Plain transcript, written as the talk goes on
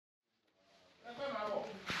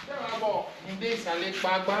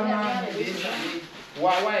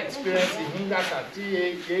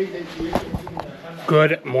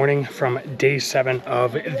Good morning from day 7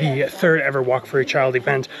 of the third ever Walk for a Child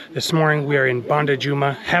event. This morning we are in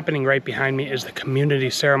Bandajuma. Happening right behind me is the community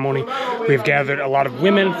ceremony. We've gathered a lot of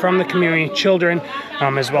women from the community, children,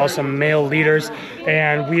 as well as some male leaders,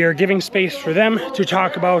 and we are giving space for them to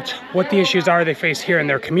talk about what the issues are they face here in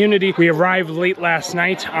their community. We arrived late last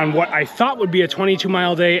night on what I thought would be a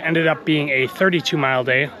 22-mile day, ended up being a 32-mile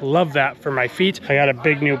day. Love that for my feet. I got a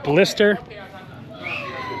big new blister.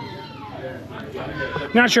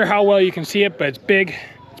 Not sure how well you can see it, but it's big,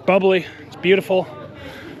 it's bubbly, it's beautiful,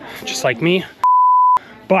 just like me.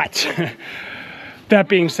 But that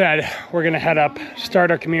being said, we're gonna head up,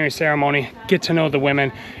 start our community ceremony, get to know the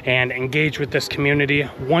women, and engage with this community.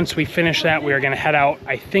 Once we finish that, we are gonna head out,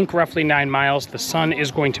 I think roughly 9 miles. The sun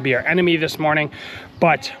is going to be our enemy this morning,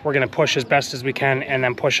 but we're gonna push as best as we can and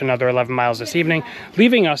then push another 11 miles this evening,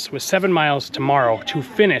 leaving us with 7 miles tomorrow to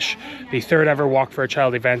finish the third ever Walk for a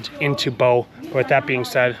Child event into Bow. With that being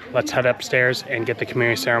said, let's head upstairs and get the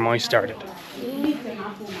community ceremony started.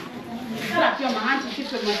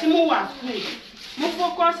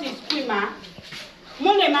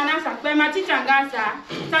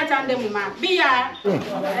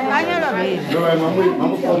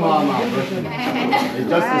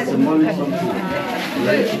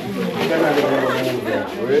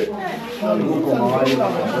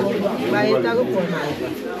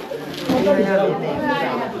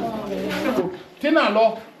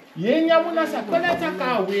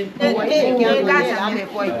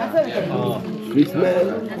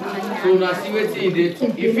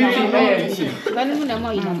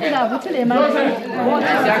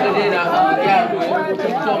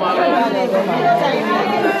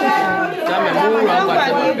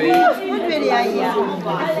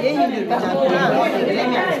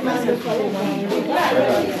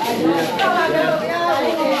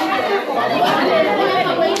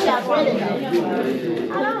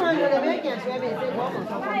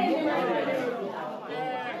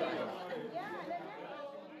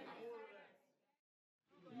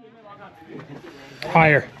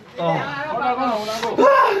 Higher.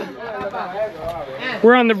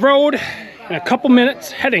 We're on the road in a couple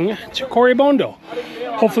minutes heading to Coribondo.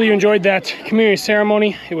 Hopefully you enjoyed that community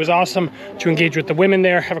ceremony. It was awesome to engage with the women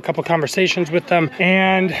there, have a couple conversations with them,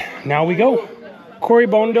 and now we go.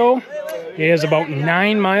 Coribondo is about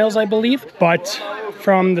 9 miles, I believe, but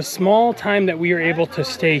from the small time that we are able to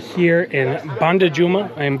stay here in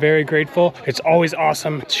Bandajuma, I am very grateful. It's always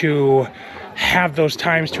awesome to have those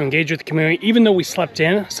times to engage with the community. Even though we slept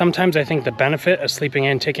in, sometimes I think the benefit of sleeping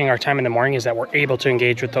in, taking our time in the morning, is that we're able to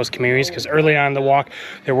engage with those communities, because early on in the walk,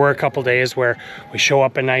 there were a couple days where we show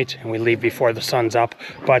up at night and we leave before the sun's up,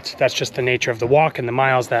 but that's just the nature of the walk and the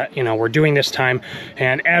miles that, you know, we're doing this time.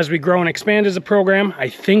 And as we grow and expand as a program, I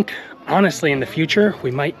think honestly in the future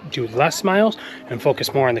we might do less miles and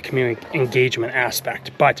focus more on the community engagement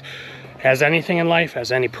aspect. But as anything in life,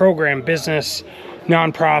 as any program, business,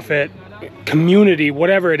 nonprofit, community,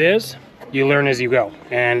 whatever it is, you learn as you go.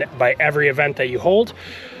 And by every event that you hold,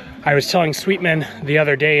 I was telling Sweetman the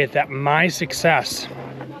other day that my success,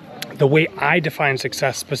 the way I define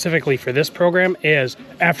success specifically for this program, is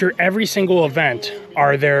after every single event,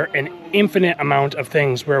 are there an infinite amount of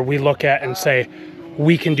things where we look at and say,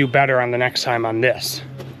 we can do better on the next time on this.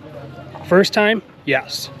 First time,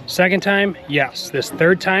 yes. Second time, yes. This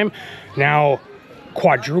third time, now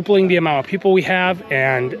quadrupling the amount of people we have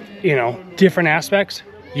and, you know, different aspects,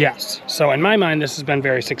 yes. So in my mind, this has been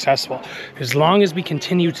very successful. As long as we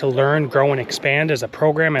continue to learn, grow, and expand as a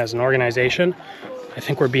program, as an organization, I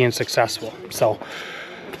think we're being successful. So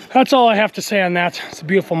that's all I have to say on that. It's a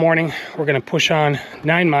beautiful morning. We're gonna push on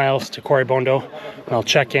 9 miles to Coribondo, and I'll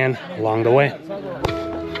check in along the way.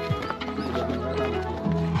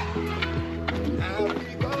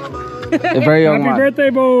 A very young man. Happy birthday,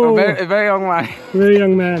 Bo! A very young man. Very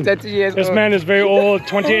young man. 30 years This old. man is very old,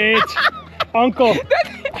 28. Uncle.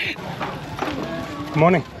 Good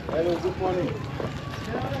morning. Hello, good morning.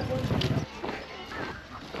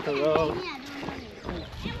 Hello.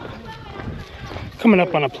 Coming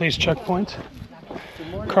up on a police checkpoint.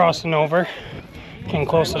 Crossing over. Getting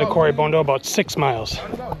close to the Coribondo, about 6 miles.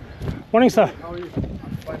 Morning, sir. How are you?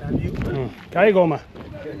 Fine, and you? Kaya goma.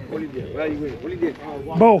 Holiday. Where are you going?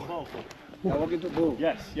 Holiday. Bo. You're walking to Bo?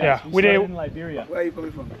 Yes, Yeah, we we started did- in Liberia. Where are you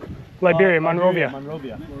coming from? Liberia, Monrovia.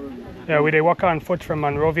 Monrovia. Yeah, we did walk on foot from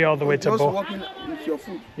Monrovia all the way to Just Bo. walking with your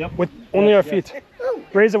foot. With only our feet.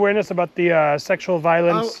 Raise awareness about the sexual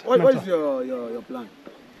violence. What mental- is your plan?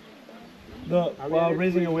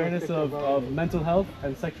 Raising awareness of mental health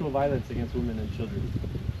and sexual violence against women and children.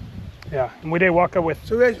 Yeah, and we did walk with.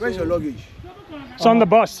 So where's your luggage? It's on the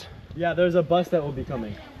bus. Yeah, there's a bus that will be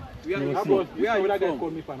coming. Where are you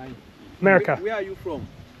from? America. Where are you from?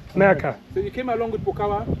 America. So you came along with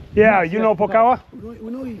Pokawa? Yeah, you know Pokawa?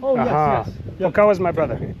 We know him. Oh, Aha. yes, yes. Pokawa's my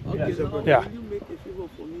brother. Okay, so Yeah. will you make a favor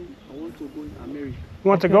for me? I want to go in America. You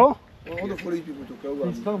want to go? I want to follow you people to Kawa.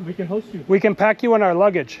 Please come, we can host you. We can pack you in our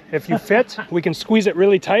luggage. If you fit, we can squeeze it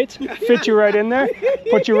really tight, fit you right in there,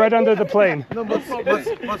 put you right under the plane. No, but if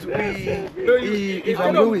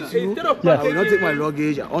I'm going with you, I will not take my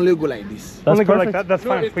luggage. I only go like this. That's Only go like perfect. that, that's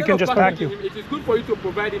fine. We can just pack you. It is good for you to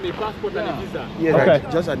provide him a passport and a visa. Yeah, Okay.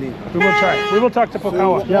 just a name. We will try. We will talk to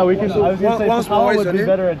Pokawa. Yeah, we can. I was going to say, Once more, Pokawa what's would your be name?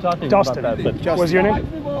 better at talking Dustin. about that. But What's your name?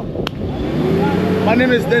 My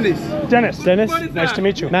name is Dennis. Dennis. Dennis? Nice to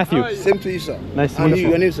meet you. Matthew. Same to you, sir. Nice to And meet you, you.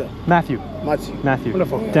 your name, sir? Matthew. Matthew. Matthew.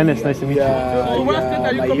 Wonderful. Dennis, nice to meet you. Yeah, So what state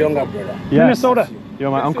are you my coming younger from? brother. Yes. Minnesota.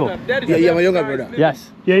 You're my uncle. Yeah, yeah, my younger brother.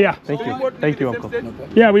 Yes. Yeah, yeah. Thank you. Thank you, uncle.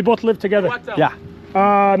 Yeah, we both live together. Yeah.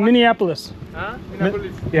 Minneapolis. Huh?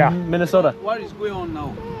 Minneapolis. Yeah. Minnesota. What is going on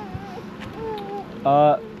now?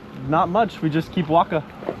 Not much. We just keep walking.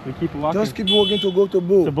 We keep walking. Just keep walking to go to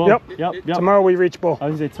Bo. to Bo. Yep. Yep. Tomorrow we reach Bo. I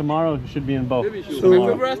was gonna say tomorrow we should be in Bo. My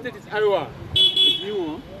Tomorrow. favorite state is Iowa.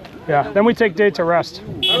 Yeah. Then we take day to rest.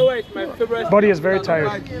 Iowa is my favorite state. Buddy is very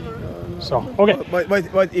tired. So, okay.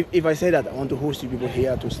 But if I say that I want to host you people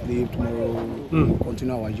here to sleep tomorrow,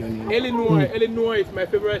 continue our journey. Illinois is my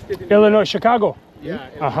favorite state in Illinois, Chicago. Yeah.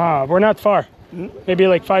 Aha, we're not far. Maybe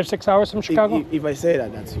like 5-6 hours from Chicago. If I say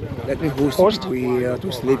that, that's let me host you here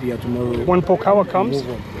to sleep here tomorrow. When Pokawa comes,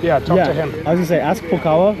 yeah, talk to him. I was gonna say ask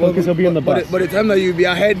Pokawa because he'll be on the bus. By the time that you'll be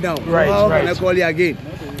ahead now, Right, how right. can I call you again?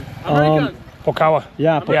 Americans. Pokawa.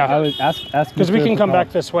 Yeah. Yeah. I would ask. Because we Mr. can come Pokawa.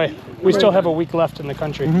 back this way. We still have a week left in the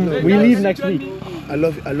country. We leave next week. I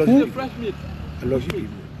love you. I love you. Fresh meat. I love you.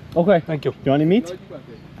 Okay. Thank you. You want to meet?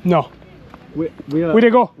 No. We We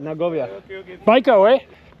did go. Nagovia. Baiko, eh?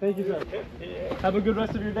 Thank you, sir. Have a good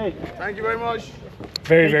rest of your day. Thank you very much.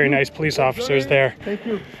 Very, very nice police officers there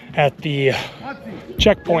at the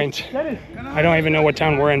checkpoint. I don't even know what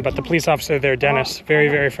town we're in, but the police officer there, Dennis, very,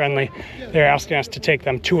 very friendly. They're asking us to take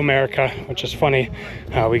them to America, which is funny.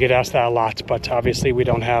 We get asked that a lot, but obviously we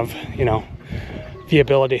don't have, you know, the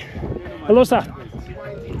ability. Hello, sir.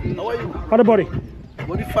 How are you? How the body?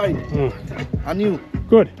 Body fine. And you?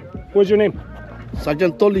 Good. What's your name?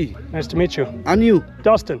 Sergeant Tolly. Nice to meet you. And you?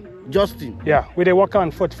 Dustin. Justin. Yeah, we did walk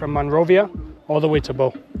on foot from Monrovia all the way to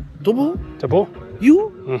Bo. Tobo? To Bo?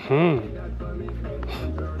 You? Mm-hmm.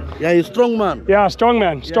 Yeah, you're a strong man. Yeah, strong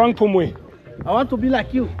man. Strong Pumwi. I want to be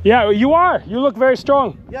like you. Yeah, you are. You look very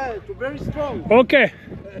strong. Yeah, you're very strong. Okay.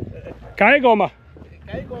 Kaya goma.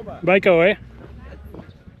 Baiko, eh?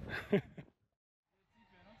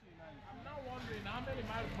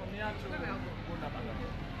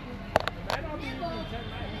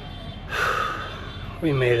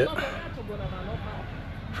 We made it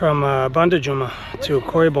from Bandajuma to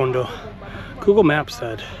Coribondo. Google Maps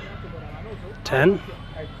said 10.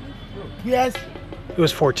 Yes. It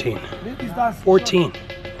was 14. 14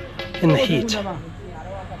 in the heat.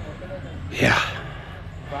 Yeah.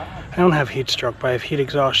 I don't have heat stroke, but I have heat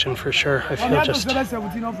exhaustion for sure. I feel just,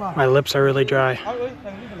 my lips are really dry.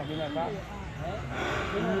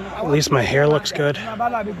 At least my hair looks good.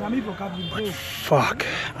 But fuck,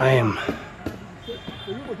 I am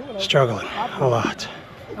struggling a lot.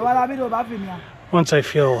 Once I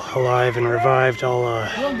feel alive and revived, I'll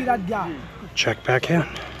check back in.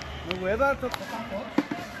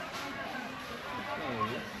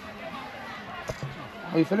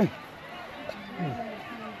 How you feeling?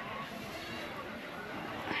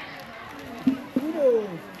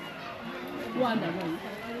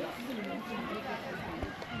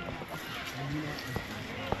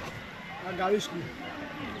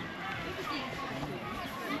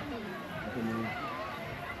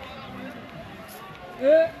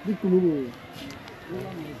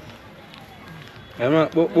 Emang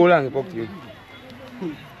pulang ke Pokyo.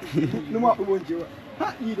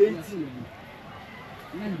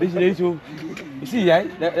 This is so. You see, yeah,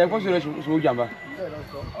 they're going to show jamba.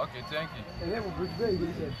 Okay, thank you.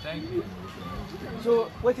 Thank you.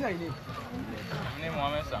 So, what's your name? My name is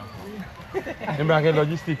Mohamed Sam. Emang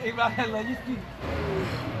logistik.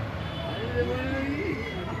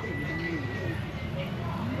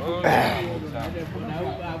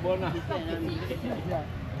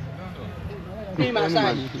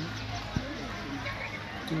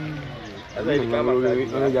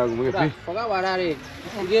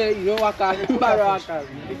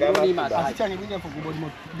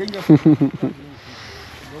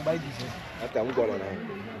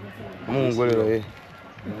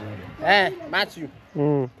 Matthew.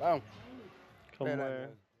 somewhere.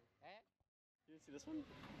 You see this one?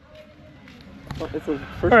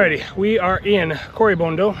 Alrighty, we are in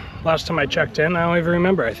Coribondo. Last time I checked in, I don't even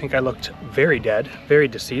remember. I think I looked very dead, very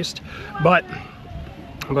deceased. But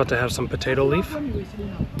I'm about to have some potato leaf.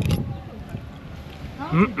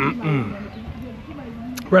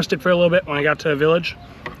 Rested for a little bit when I got to the village.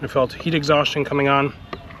 I felt heat exhaustion coming on.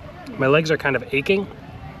 My legs are kind of aching,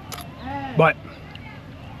 but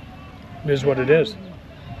it is what it is.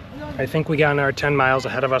 I think we got another 10 miles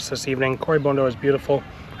ahead of us this evening. Coribondo is beautiful.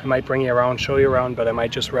 I might bring you around, show you around, but I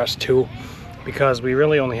might just rest too, because we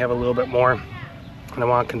really only have a little bit more, and I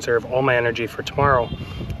want to conserve all my energy for tomorrow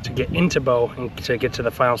to get into Bo and to get to the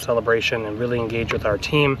final celebration and really engage with our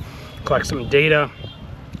team, collect some data,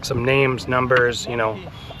 some names, numbers, you know,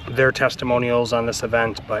 their testimonials on this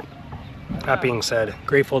event. But that being said,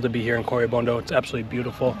 grateful to be here in Coribondo. It's absolutely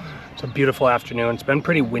beautiful. It's a beautiful afternoon. It's been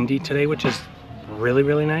pretty windy today, which is really,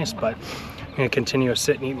 really nice, but I'm gonna continue to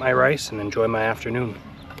sit and eat my rice and enjoy my afternoon.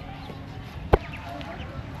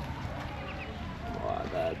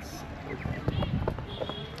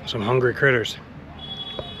 Some hungry critters.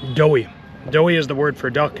 Doughy. Doughy is the word for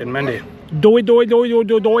duck in Mende. Doughy, doughy, doughy,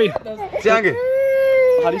 doughy, doughy. Tiange.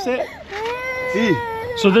 How do you say it? Si.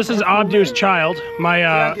 So this is Abdu's child,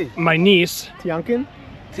 my niece. Tiankin?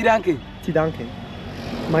 Tiange. Tidankin.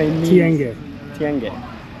 My niece. Tienge. Tiange.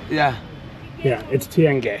 Yeah. Yeah, it's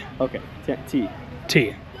Tienge. Okay. T.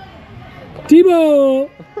 T. Tebow!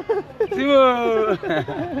 Timo.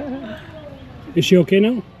 Is she okay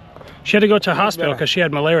now? She had to go to the hospital because she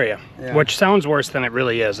had malaria, Yeah. which sounds worse than it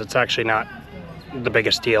really is. It's actually not the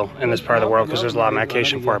biggest deal in this part of the world because there's a lot of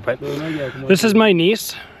medication for it. But this is my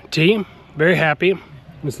niece, T. Very happy.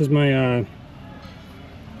 This is my, I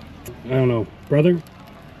don't know, brother,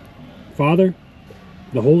 father,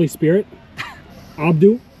 the Holy Spirit,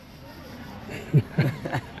 Abdu.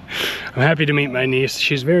 I'm happy to meet my niece.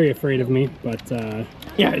 She's very afraid of me, but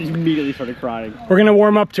Yeah, I just immediately started crying. we're gonna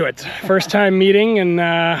warm up to it. First time meeting, and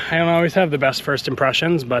I don't always have the best first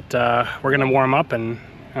impressions, but we're gonna warm up, and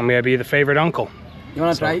I'm gonna be the favorite uncle. You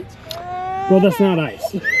wanna try it? Well, that's not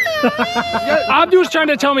ice. Abdu's trying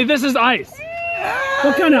to tell me this is ice.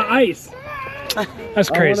 What kind of ice? That's I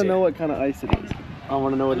want crazy. to know what kind of ice it is. I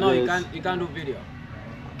want to know what No, it you is. can't do video.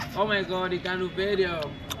 Oh my god, you can't do video.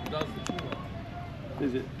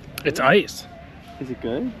 Is it? It's ice. Is it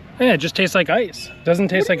good? Yeah, it just tastes like ice. Doesn't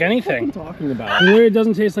taste like anything. What are you talking about? It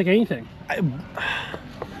doesn't taste like anything.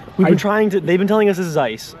 We've been trying to. They've been telling us this is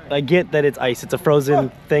ice. I get that it's ice. It's a frozen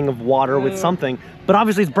thing of water with something, but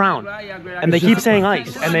obviously it's brown. And they keep saying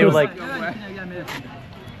ice, and they were like.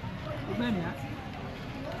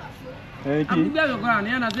 Thank you.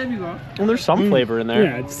 Well, there's some flavor in there.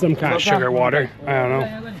 Yeah, it's some kind of sugar water. I don't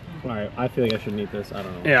know. All right, I feel like I shouldn't eat this. I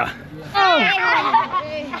don't know. Yeah.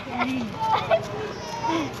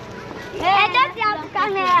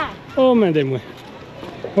 Oh, madame.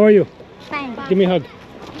 How are you? Fine. Give me a hug.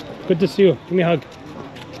 Good to see you. Give me a hug.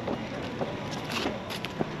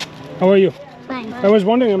 How are you? Fine. I was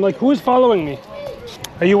wondering, I'm like, who is following me?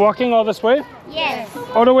 Are you walking all this way? Yes.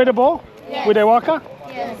 All the way to Bo? Yes. With Ewaka?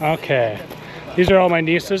 Yes. Okay. These are all my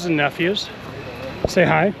nieces and nephews. Say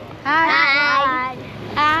hi. Hi.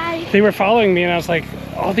 Hi. They were following me and I was like,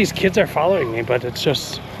 all these kids are following me, but it's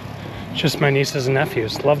just my nieces and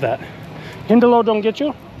nephews. Love that. Hindalo don't get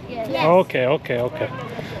you? Yes. Okay, okay, okay.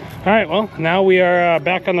 All right, well, now we are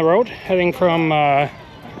back on the road, heading from, I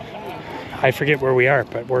forget where we are,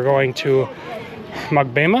 but we're going to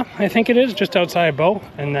Magbema, I think it is, just outside Bo.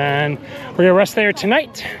 And then we're gonna rest there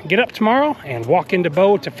tonight, get up tomorrow, and walk into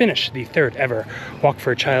Bo to finish the third ever Walk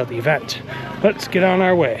for a Child event. Let's get on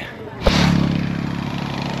our way.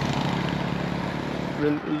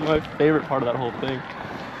 Really, my favorite part of that whole thing.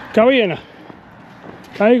 Kawiyena.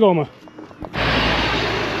 Kaigoma.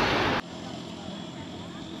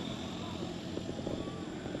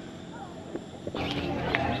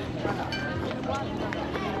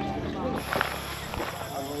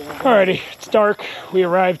 Alrighty, it's dark. We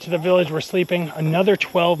arrived to the village. We're sleeping. Another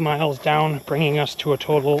 12 miles down, bringing us to a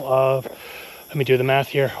total of, let me do the math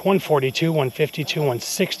here, 142, 152,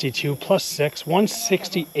 162, plus 6,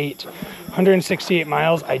 168. 168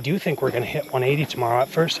 miles. I do think we're going to hit 180 tomorrow. At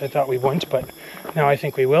first, I thought we wouldn't, but now I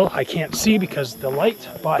think we will. I can't see because of the light,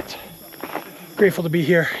 but grateful to be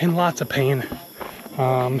here in lots of pain.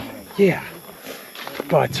 Yeah,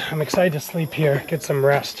 but I'm excited to sleep here, get some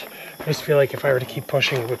rest. I just feel like if I were to keep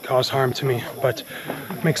pushing, it would cause harm to me. But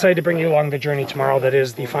I'm excited to bring you along the journey tomorrow. That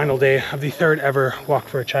is the final day of the third ever Walk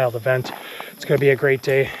for a Child event. It's going to be a great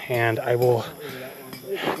day, and I will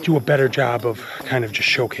do a better job of kind of just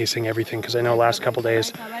showcasing everything, because I know last couple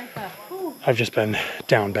days I've just been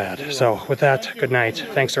down bad. So with that, good night.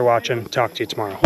 Thanks for watching. Talk to you tomorrow.